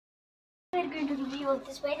we are going to review of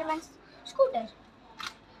the Spider-Man scooter.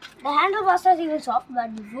 The handlebars are even soft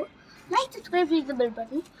but before. Like, subscribe, click the bell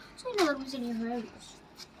button so you never miss any of my videos.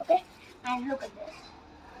 Okay? And look at this.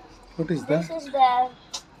 What is that? This is the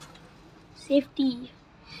safety.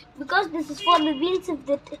 Because this is for the wheels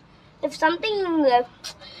if something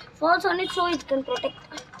falls on it so it can protect.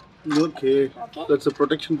 Okay. Okay. That's a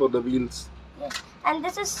protection for the wheels. Yes. And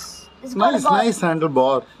this is Nice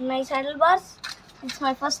handlebar. Nice handlebars. It's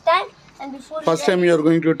my first time. And before First time you are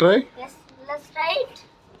going to try? Yes, let's try it.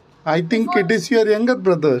 I think it is your younger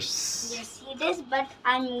brother's. Yes, it is, but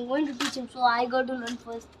I'm going to teach him, so I got to learn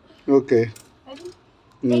first. Okay. Ready?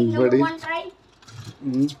 Take number ready. 1 try.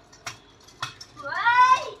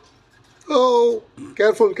 Try. Oh,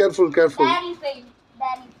 careful. There you failed.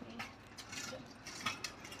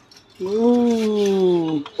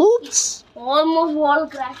 Ooh. Oops. Almost wall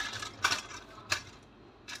crash.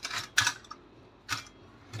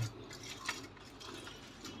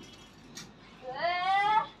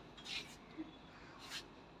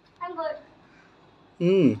 I'm good.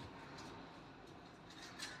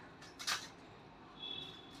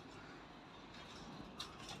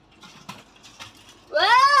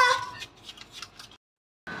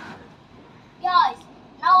 Guys,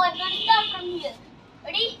 now I'm going to start from here.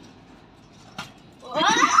 Ready?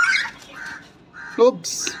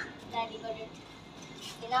 Oops. Daddy got it.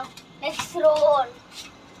 Okay, now let's roll.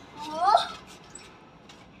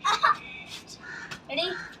 Ready?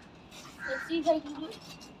 Let's see if I can do it.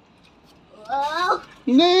 Wow.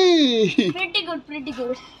 Nay. Pretty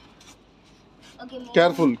good. Okay, move.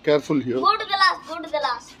 Careful here. Go to the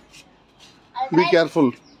last. I'll Be try. careful.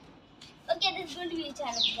 Okay, this is going to be a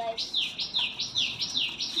challenge, guys.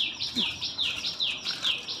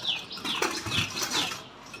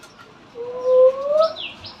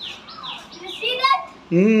 Did you see that?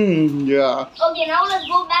 Yeah. Okay, now let's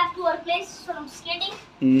go back to our place from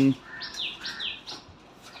skating.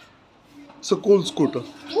 It's a cool scooter.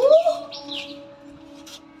 Wait.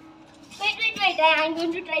 I'm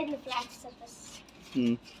going to try the flat surface.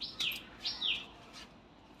 Take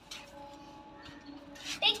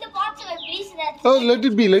the parts away, please. Oh, let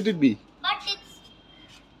it be. But it's...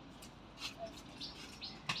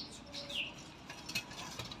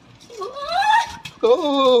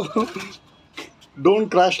 Oh, don't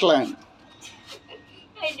crash land.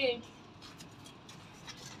 I did.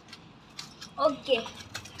 Okay.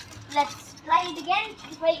 Let's try it again.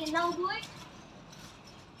 If I can now do it.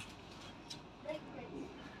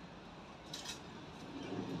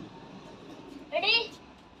 Ready?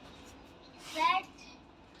 Set.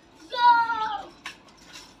 Go!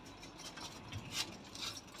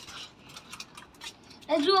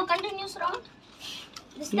 Let's do a continuous round.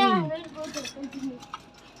 This time I'm going to go to the continuous.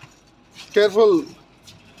 Careful.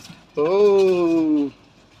 Oh.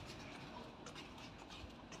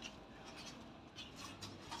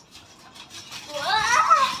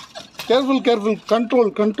 Careful.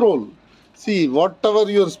 Control. See, whatever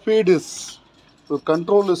your speed is, your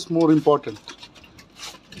control is more important.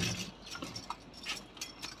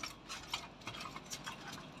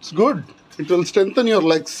 It's good. It will strengthen your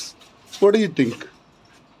legs. What do you think?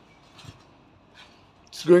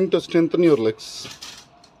 It's going to strengthen your legs.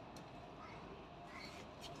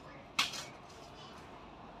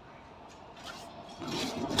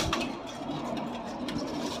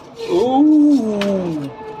 Oh.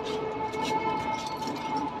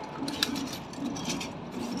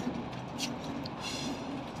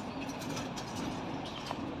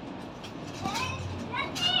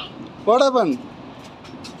 What happened?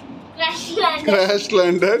 Crash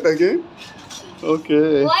landed again.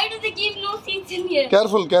 Okay. Why do they keep no seats in here?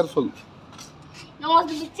 Careful. Now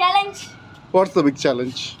what's the big challenge? What's the big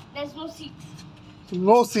challenge? There's no seats.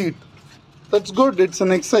 No seat. That's good. It's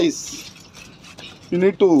an exercise. You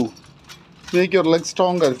need to make your legs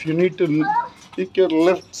stronger. If you need to make your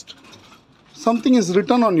left. Something is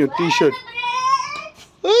written on your t-shirt.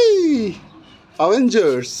 Hey!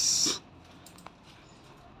 Avengers.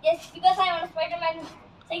 Yes, because I'm a Spider-Man.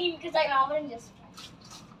 Second, because I'm Avengers.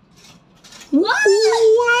 Wow!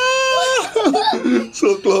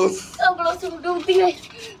 So close. So close to do things.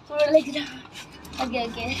 Okay.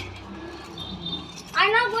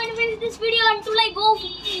 I'm not going to finish this video until I go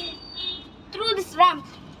through this ramp.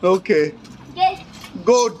 Okay. Okay.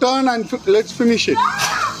 Go, turn and let's finish it.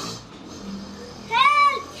 Help!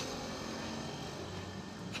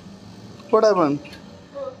 What happened?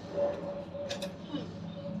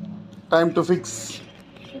 Time to fix.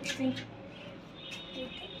 Fixing.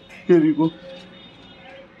 Here you go.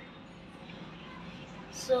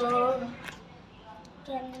 So,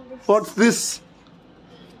 can this... What's this?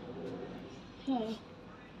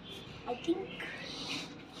 I think it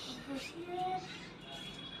goes here.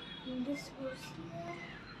 And this goes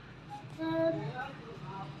here.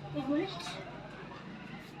 Wait a minute.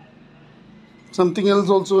 Something else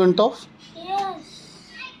also went off? Yes.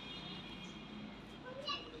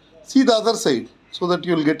 See the other side so that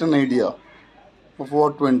you'll get an idea of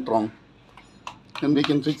what went wrong. And we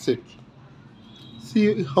can fix it.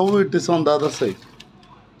 See how it is on the other side.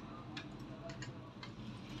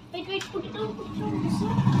 Wait, put it on this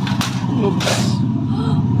side. Oops.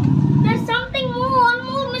 There's something more, one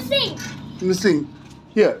more missing. Missing.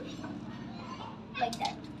 Here. Like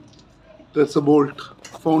that. That's a bolt.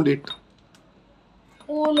 Found it.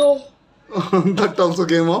 Oh no. That also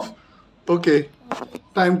came off. Okay.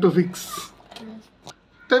 Time to fix.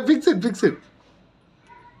 Fix it.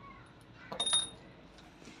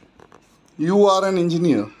 You are an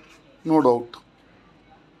engineer. No doubt.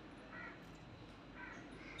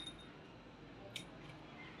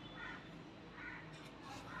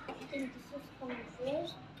 I think this is coming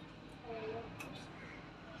first.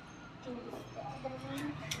 And the other one.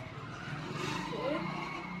 Okay.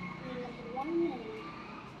 Another one and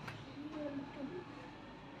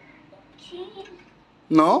two. Okay.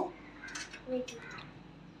 No? Wait.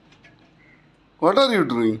 What are you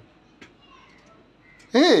doing?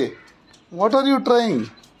 Hey, what are you trying?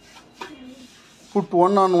 Put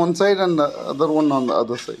one on one side and the other one on the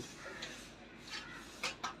other side.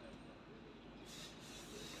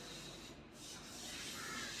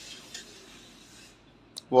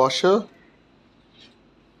 Washer.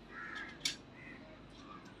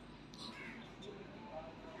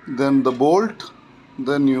 Then the bolt.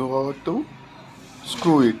 Then you have to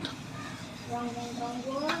screw it. Wrong.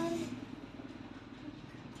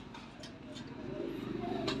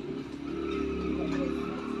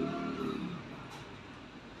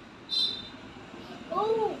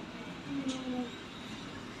 Oh!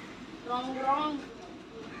 Wrong.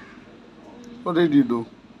 What did you do?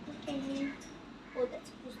 Okay. Oh, that's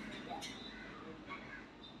supposed to be that.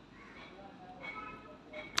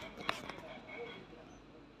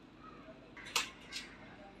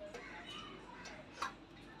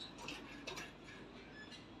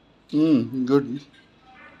 Good.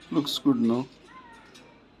 Looks good now.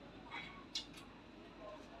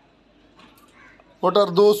 What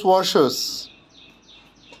are those washers?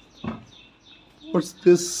 What's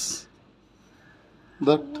this?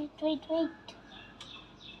 That Wait.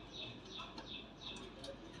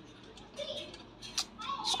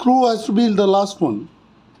 screw has to be the last one.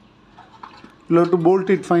 You'll have to bolt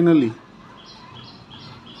it finally.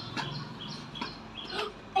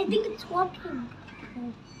 I think it's working.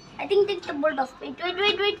 I think take the bolt off. Wait.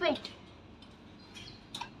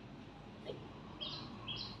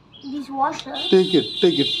 This washer. Take it.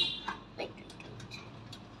 Wait.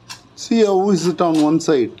 See how is it on one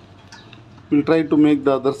side. We'll try to make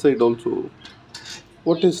the other side also.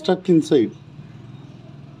 What is stuck inside?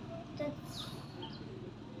 That's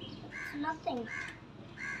nothing.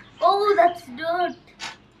 Oh, that's dirt.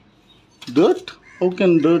 Dirt? How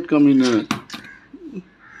can dirt come in a...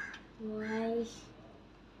 Why?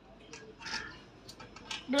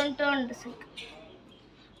 Don't turn the cycle.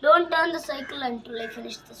 Don't turn the cycle until I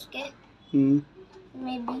finish this, okay?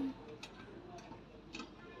 Maybe.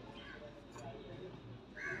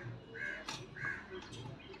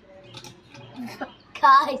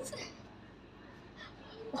 Guys,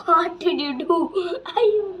 what did you do?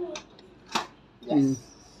 Yes.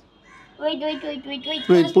 Wait.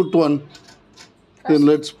 Wait, put one. Then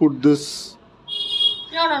let's put this.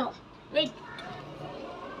 No. Wait.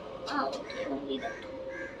 Oh, okay, only that.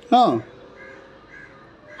 Huh.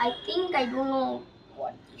 I think I don't know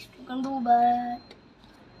what these two can do, but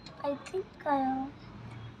I think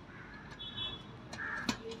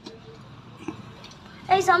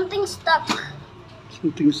Hey, something stuck.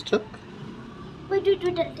 Something stuck? Wait, I'll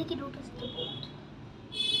take it out of the boat.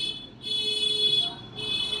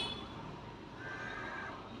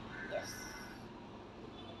 Yes.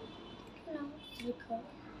 Now it's recovered.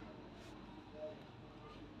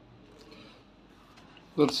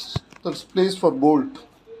 That's place for bolt.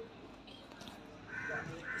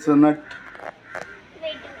 It's a nut.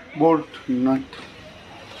 Wait a minute. Bolt nut.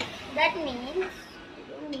 That means you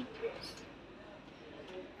don't need this.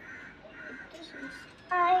 Put this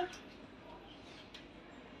inside.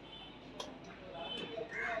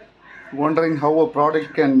 Wondering how a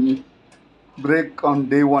product can break on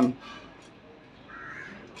day one.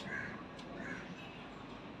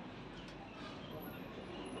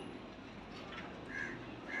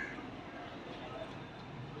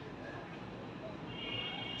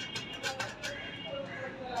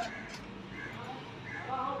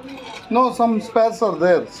 No, some spares are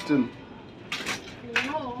there still.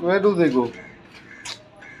 No. Where do they go?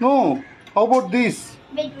 No. How about these?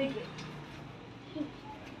 Wait.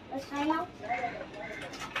 Let's try now.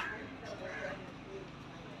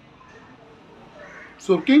 It's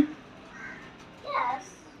working? Yes.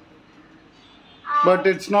 But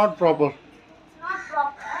it's not proper. It's not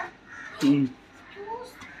proper. Hmm. Two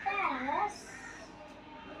spares.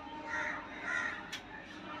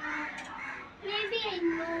 Maybe I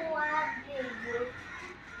know what they do.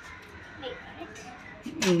 Wait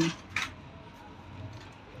a minute. Hmm.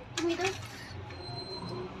 Give me this.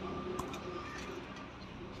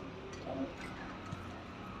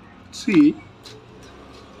 See,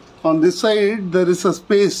 on this side there is a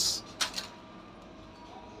space.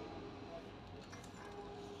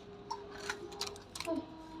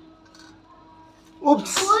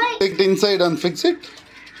 Oops. Why? Take it inside and fix it.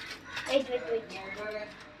 Wait.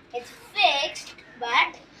 It's fixed,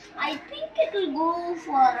 but I think it will go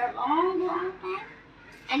for a long time.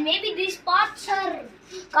 And maybe these parts are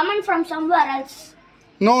coming from somewhere else.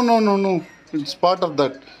 No. It's part of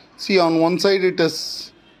that. See, on one side it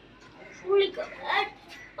is. Fully covered,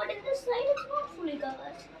 but in this side it's not fully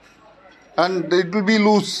covered. And it will be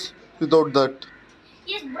loose without that.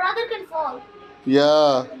 Yes, brother can fall.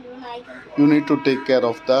 Yeah, Even I can fall. you need to take care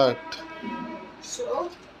of that. So,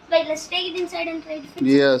 wait, let's take it inside and try to fix it.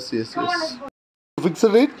 Yes. Come on, let's go. Fix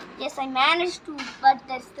it? Yes, I managed to, but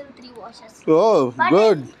there's still 3 washes. Oh, But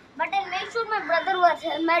good. But I made sure my brother was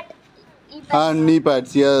helmet. And knee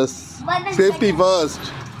pads, yes. But then Safety first.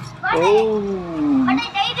 But Oh. I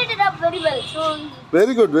tightened it up very well, so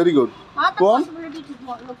Very good. not the Go on. possibility to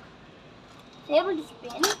fall. Look, it's able to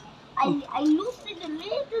spin. I loosed it a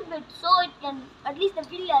little bit so it can at least the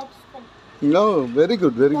wheel has spin. No, very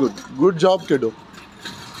good. Good job, kiddo.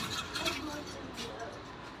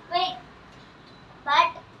 Wait,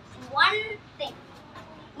 but one thing.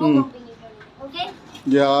 No bumping it on, okay?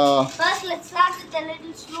 Yeah. First, let's start with a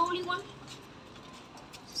little slowly one.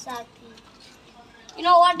 Start. You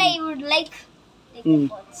know what I would like? Take the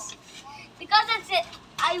pots. Because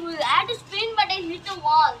I will add a spin, but I hit the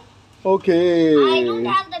wall. Okay. I don't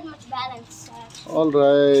have that much balance. All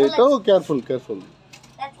right. So Oh, careful. that's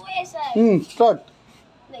why I said. Start.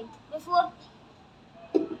 Like before.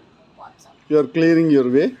 What's up? You are clearing your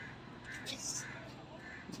way. Yes.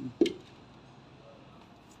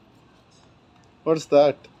 What's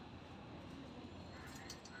that?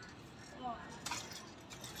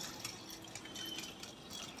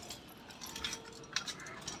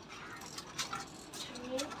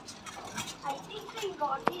 I think I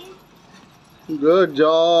got it. Good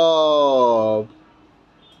job.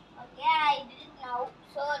 Okay, I did it now.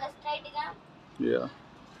 So let's try it again. Yeah.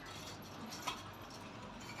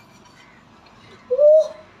 Woo!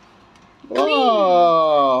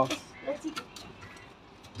 Oh. Let's see.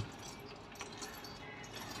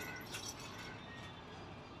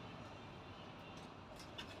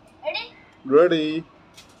 Ready? Ready.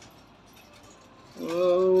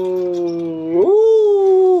 Oh.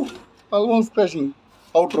 Almost crashing.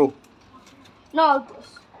 Outro. No, it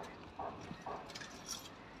goes.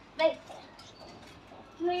 Wait.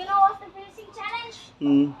 No, you know what's the finishing challenge?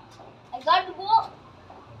 I got to go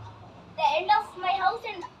the end of my house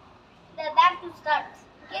and the back to start.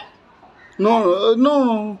 Okay?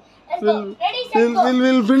 No. Let's go. Ready, set, go.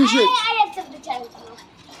 We'll finish it. I accept the challenge now.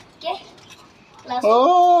 Okay? Last one.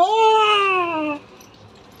 Oh.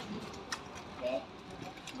 Okay.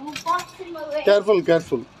 No pots in my way. Careful.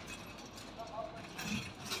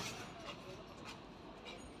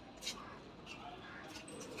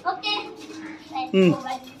 Okay. Let's go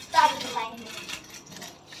back to the starting line.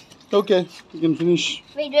 Okay, you can finish.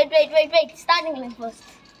 Wait. Starting line first.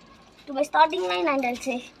 To my starting line and I'll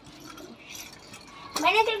say. When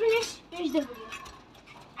I finish the video.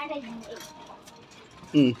 And I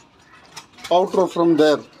do it. Outro from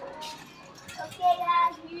there. Okay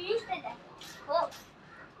guys, we used it. Oh.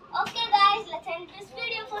 Okay guys, let's end this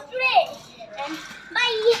video for today. And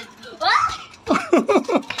bye. What?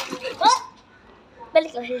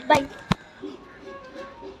 Bye.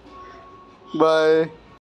 Bye.